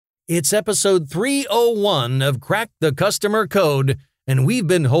It's episode 301 of Crack the Customer Code, and we've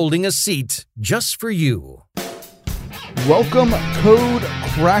been holding a seat just for you. Welcome, Code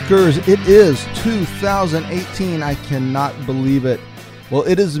Crackers. It is 2018. I cannot believe it. Well,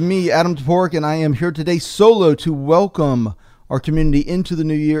 it is me, Adam Toporek, and I am here today solo to welcome our community into the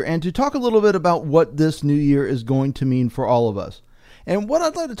new year and to talk a little bit about what this new year is going to mean for all of us. And what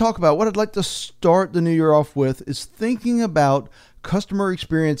I'd like to talk about, what I'd like to start the new year off with, is thinking about customer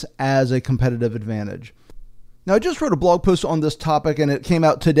experience as a competitive advantage. Now, I just wrote a blog post on this topic, and it came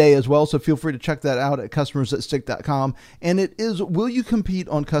out today as well, so feel free to check that out at customersthatstick.com. And it is, will you compete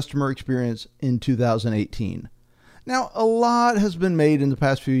on customer experience in 2018? Now, a lot has been made in the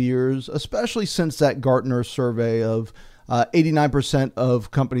past few years, especially since that Gartner survey of 89%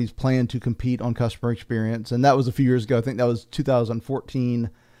 of companies plan to compete on customer experience. And that was a few years ago. I think that was 2014,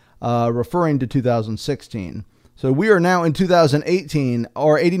 referring to 2016. So we are now in 2018.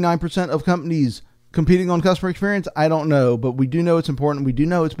 Are 89% of companies competing on customer experience? I don't know, but we do know it's important. We do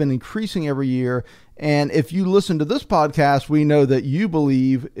know it's been increasing every year. And if you listen to this podcast, we know that you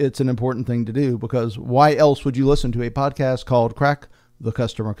believe it's an important thing to do, because why else would you listen to a podcast called Crack the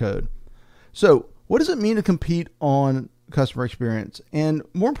Customer Code? So what does it mean to compete on customer experience? And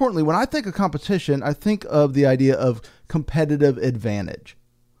more importantly, when I think of competition, I think of the idea of competitive advantage.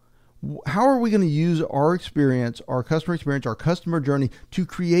 How are we going to use our experience, our customer experience, our customer journey to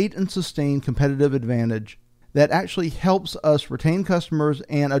create and sustain competitive advantage that actually helps us retain customers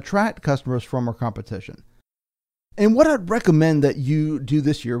and attract customers from our competition? And what I'd recommend that you do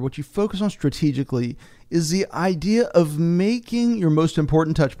this year, what you focus on strategically, is the idea of making your most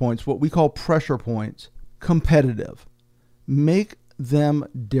important touch points, what we call pressure points, competitive. Make them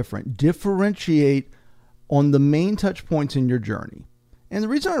different. Differentiate on the main touch points in your journey. And the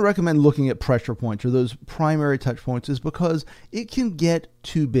reason I recommend looking at pressure points, or those primary touch points, is because it can get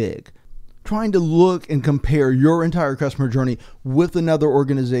too big. Trying to look and compare your entire customer journey with another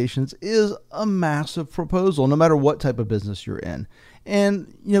organization's is a massive proposal, no matter what type of business you're in.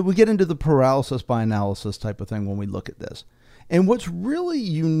 And, we get into the paralysis by analysis type of thing when we look at this. And what's really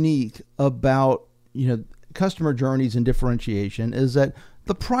unique about, customer journeys and differentiation is that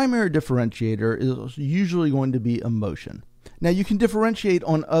the primary differentiator is usually going to be emotion. Now, you can differentiate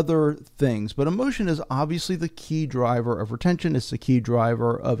on other things, but emotion is obviously the key driver of retention. It's the key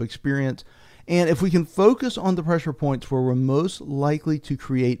driver of experience. And if we can focus on the pressure points where we're most likely to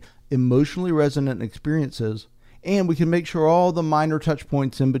create emotionally resonant experiences, and we can make sure all the minor touch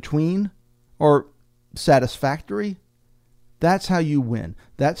points in between are satisfactory, that's how you win.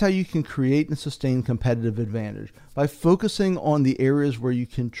 That's how you can create and sustain competitive advantage, by focusing on the areas where you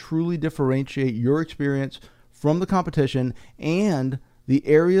can truly differentiate your experience from the competition, and the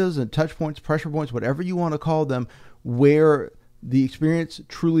areas and touch points, pressure points, whatever you want to call them, where the experience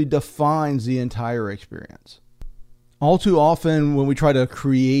truly defines the entire experience. All too often, when we try to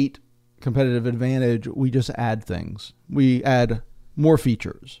create competitive advantage, we just add things. We add more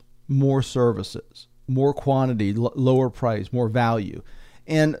features, more services, more quantity, lower price, more value.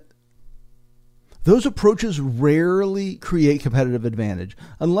 And those approaches rarely create competitive advantage.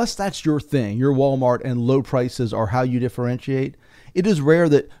 Unless that's your thing, your Walmart and low prices are how you differentiate. It is rare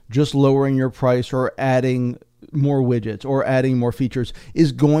that just lowering your price or adding more widgets or adding more features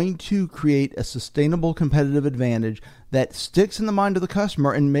is going to create a sustainable competitive advantage that sticks in the mind of the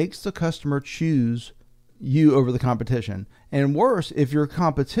customer and makes the customer choose you over the competition. And worse, if your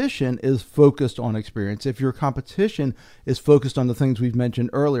competition is focused on experience, if your competition is focused on the things we've mentioned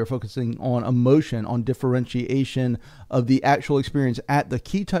earlier, focusing on emotion, on differentiation of the actual experience at the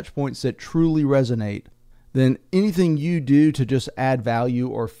key touch points that truly resonate, then anything you do to just add value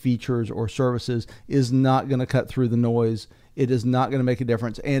or features or services is not going to cut through the noise. It is not going to make a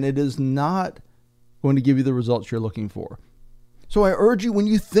difference, and it is not going to give you the results you're looking for. So I urge you, when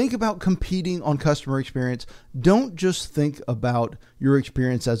you think about competing on customer experience, don't just think about your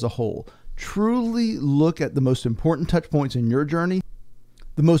experience as a whole. Truly look at the most important touch points in your journey,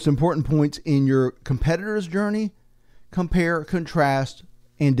 the most important points in your competitor's journey, compare, contrast,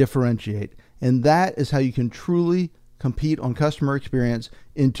 and differentiate. And that is how you can truly compete on customer experience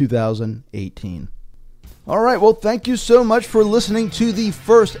in 2018. All right, well, thank you so much for listening to the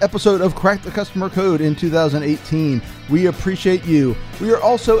first episode of Crack the Customer Code in 2018. We appreciate you. We are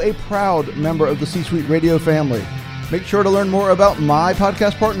also a proud member of the C-Suite Radio family. Make sure to learn more about my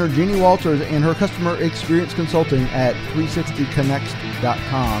podcast partner, Jeannie Walters, and her customer experience consulting at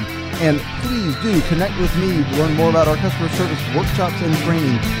 360connects.com. And please do connect with me to learn more about our customer service workshops and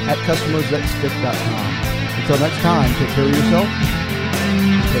training at customersthatstick.com. Until next time, take care of yourself,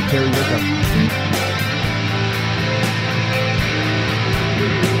 take care of your customers.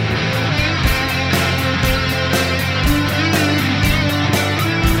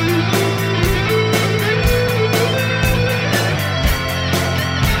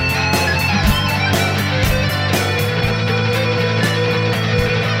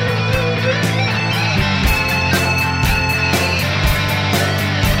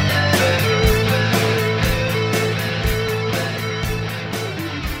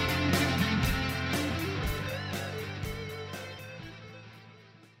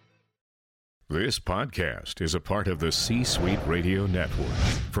 This podcast is a part of the C-Suite Radio Network.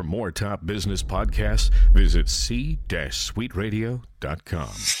 For more top business podcasts, visit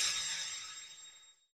c-suiteradio.com.